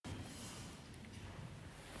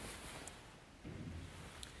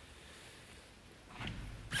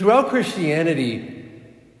Throughout Christianity,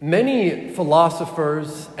 many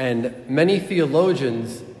philosophers and many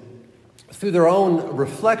theologians, through their own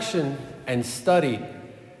reflection and study,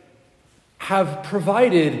 have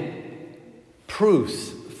provided proofs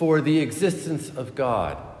for the existence of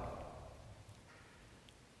God,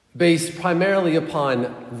 based primarily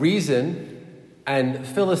upon reason and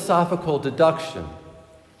philosophical deduction,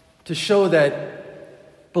 to show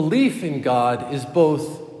that belief in God is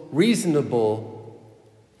both reasonable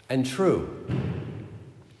and true.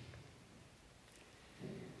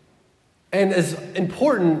 And as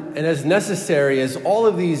important and as necessary as all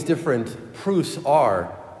of these different proofs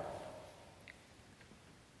are,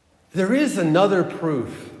 there is another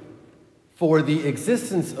proof for the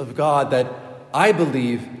existence of God that I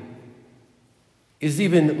believe is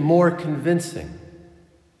even more convincing.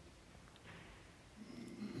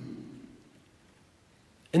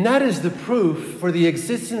 And that is the proof for the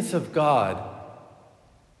existence of God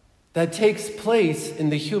that takes place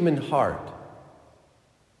in the human heart.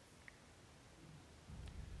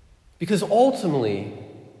 Because ultimately,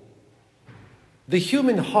 the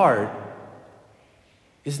human heart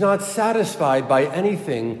is not satisfied by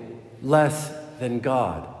anything less than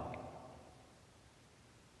God.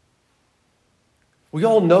 We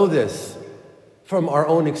all know this from our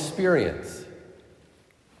own experience.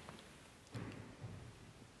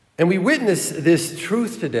 And we witness this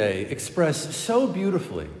truth today expressed so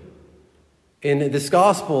beautifully in this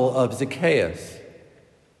Gospel of Zacchaeus.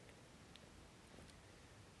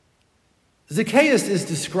 Zacchaeus is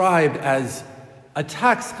described as a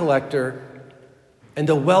tax collector and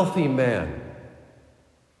a wealthy man.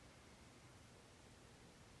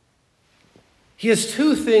 He has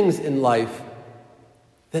two things in life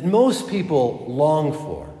that most people long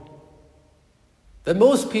for, that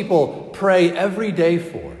most people pray every day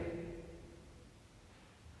for: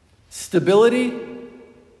 stability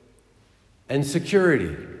and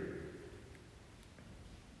security.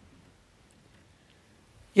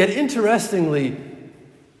 Yet interestingly,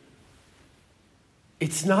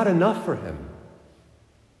 it's not enough for him.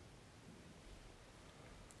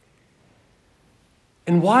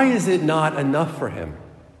 And why is it not enough for him?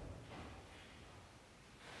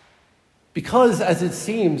 Because, as it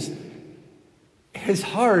seems, his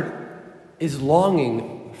heart is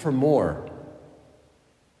longing for more.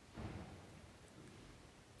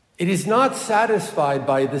 It is not satisfied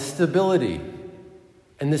by the stability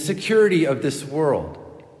and the security of this world.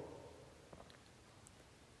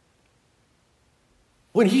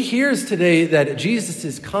 When he hears today that Jesus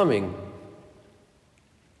is coming,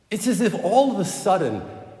 it's as if all of a sudden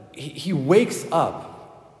he wakes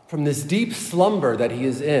up from this deep slumber that he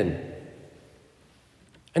is in.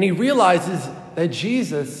 And he realizes that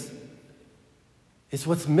Jesus is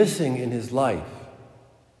what's missing in his life.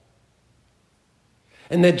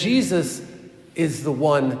 And that Jesus is the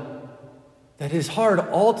one that his heart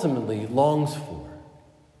ultimately longs for.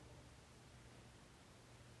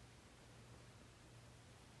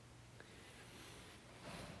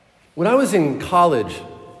 When I was in college,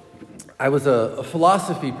 I was a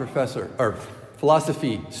philosophy professor, or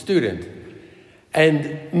philosophy student.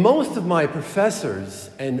 And most of my professors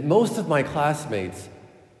and most of my classmates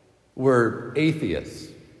were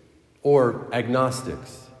atheists or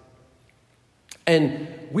agnostics. And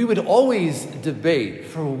we would always debate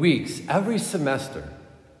for weeks, every semester,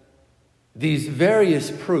 these various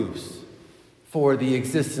proofs for the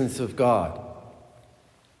existence of God.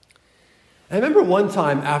 I remember one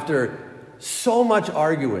time, after so much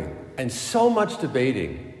arguing and so much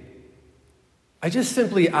debating, I just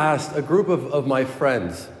simply asked a group of my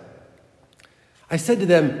friends, I said to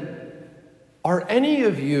them, "Are any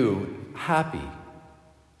of you happy?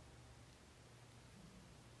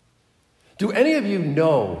 Do any of you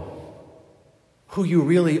know who you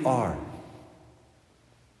really are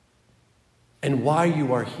and why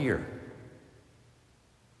you are here?"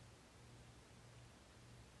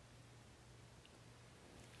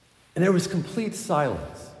 And there was complete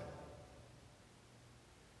silence.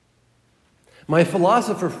 My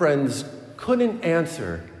philosopher friends couldn't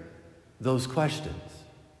answer those questions.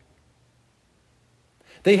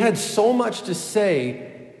 They had so much to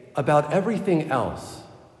say about everything else,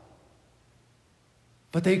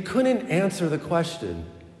 but they couldn't answer the question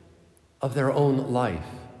of their own life.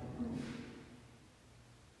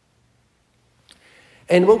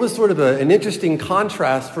 And what was sort of an interesting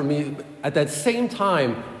contrast for me, at that same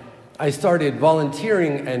time, I started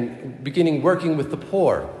volunteering and beginning working with the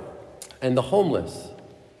poor and the homeless,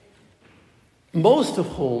 most of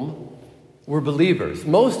whom were believers,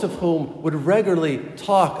 most of whom would regularly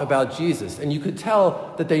talk about Jesus, and you could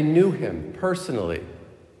tell that they knew him personally.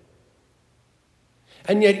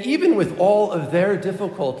 And yet, even with all of their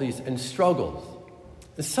difficulties and struggles,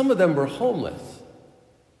 and some of them were homeless,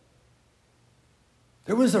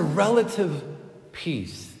 there was a relative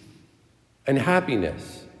peace and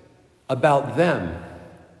happiness about them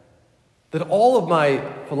that all of my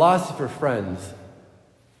philosopher friends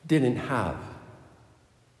didn't have.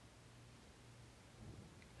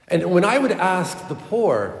 And when I would ask the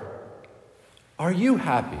poor, "Are you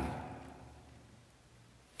happy?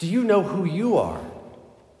 Do you know who you are?"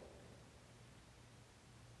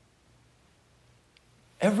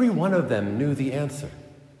 Every one of them knew the answer.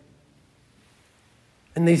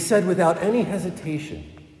 And they said without any hesitation,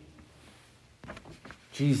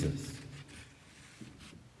 Jesus.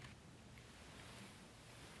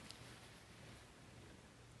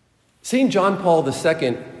 St. John Paul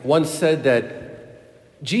II once said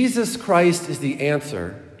that Jesus Christ is the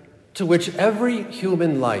answer to which every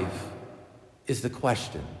human life is the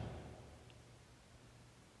question.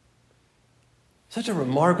 Such a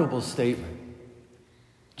remarkable statement.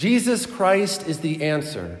 Jesus Christ is the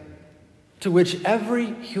answer to which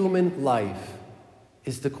every human life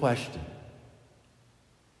is the question.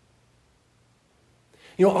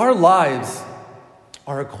 You know, our lives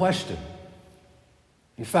are a question.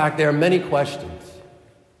 In fact, there are many questions.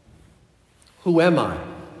 Who am I?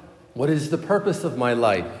 What is the purpose of my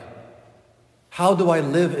life? How do I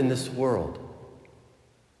live in this world?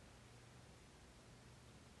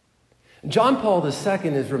 John Paul II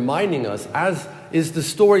is reminding us, as is the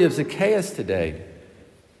story of Zacchaeus today,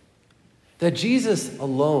 that Jesus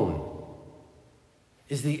alone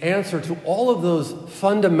is the answer to all of those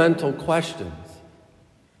fundamental questions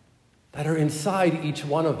that are inside each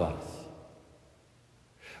one of us.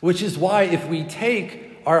 Which is why if we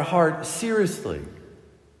take our heart seriously,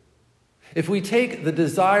 if we take the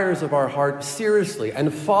desires of our heart seriously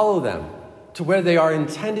and follow them to where they are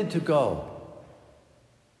intended to go,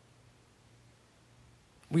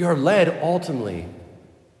 we are led ultimately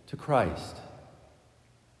to Christ.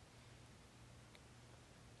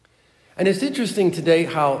 And it's interesting today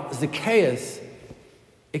how Zacchaeus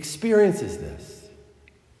experiences this.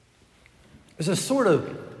 There's a sort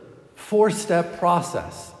of four-step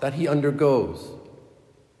process that he undergoes.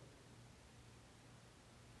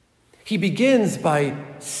 He begins by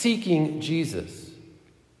seeking Jesus.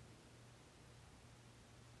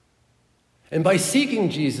 And by seeking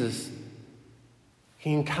Jesus,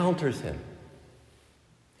 he encounters him.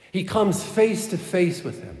 He comes face to face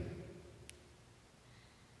with him.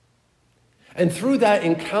 And through that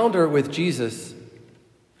encounter with Jesus,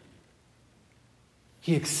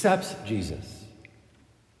 he accepts Jesus.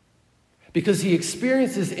 Because he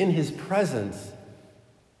experiences in his presence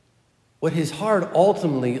what his heart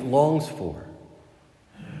ultimately longs for.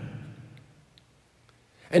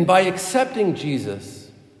 And by accepting Jesus,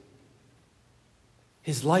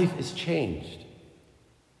 his life is changed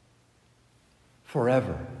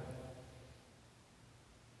forever.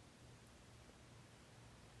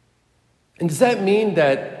 And does that mean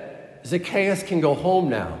that Zacchaeus can go home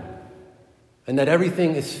now and that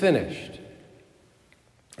everything is finished?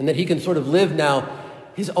 And that he can sort of live now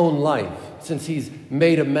his own life since he's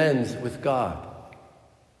made amends with God?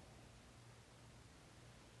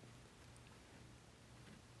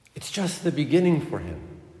 It's just the beginning for him.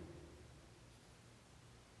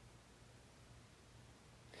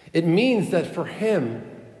 It means that for him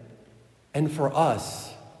and for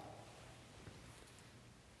us,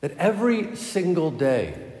 that every single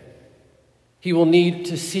day he will need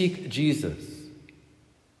to seek Jesus.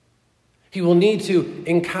 He will need to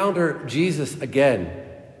encounter Jesus again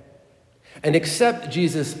and accept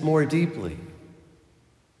Jesus more deeply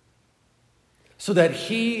so that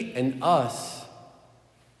he and us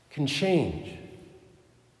can change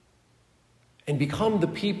and become the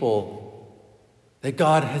people that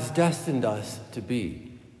God has destined us to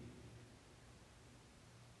be,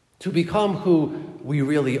 to become who we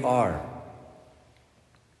really are.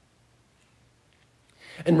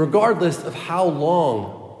 And regardless of how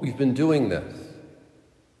long we've been doing this,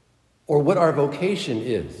 or what our vocation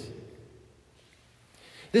is,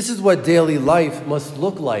 this is what daily life must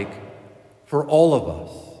look like for all of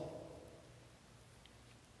us.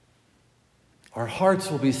 Our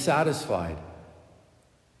hearts will be satisfied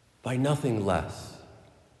by nothing less.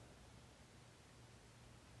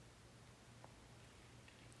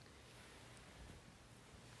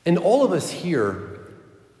 And all of us here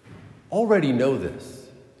already know this,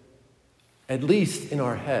 at least in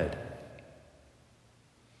our head.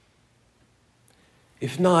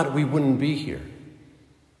 If not, we wouldn't be here.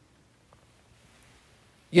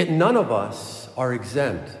 Yet none of us are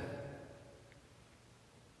exempt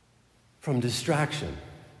from distraction,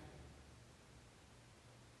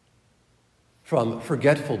 from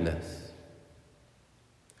forgetfulness,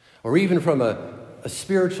 or even from a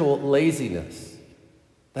spiritual laziness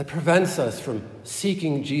that prevents us from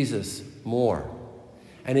seeking Jesus more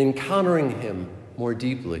and encountering him more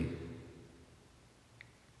deeply.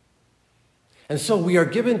 And so we are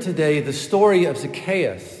given today the story of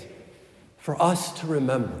Zacchaeus for us to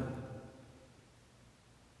remember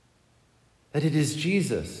that it is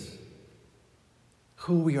Jesus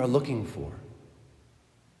who we are looking for.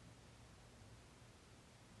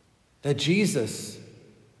 That Jesus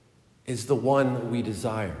is the one we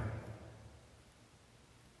desire.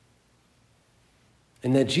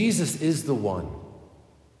 And that Jesus is the one,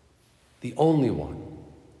 the only one,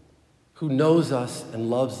 who knows us and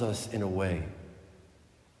loves us in a way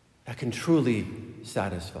that can truly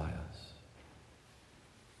satisfy us.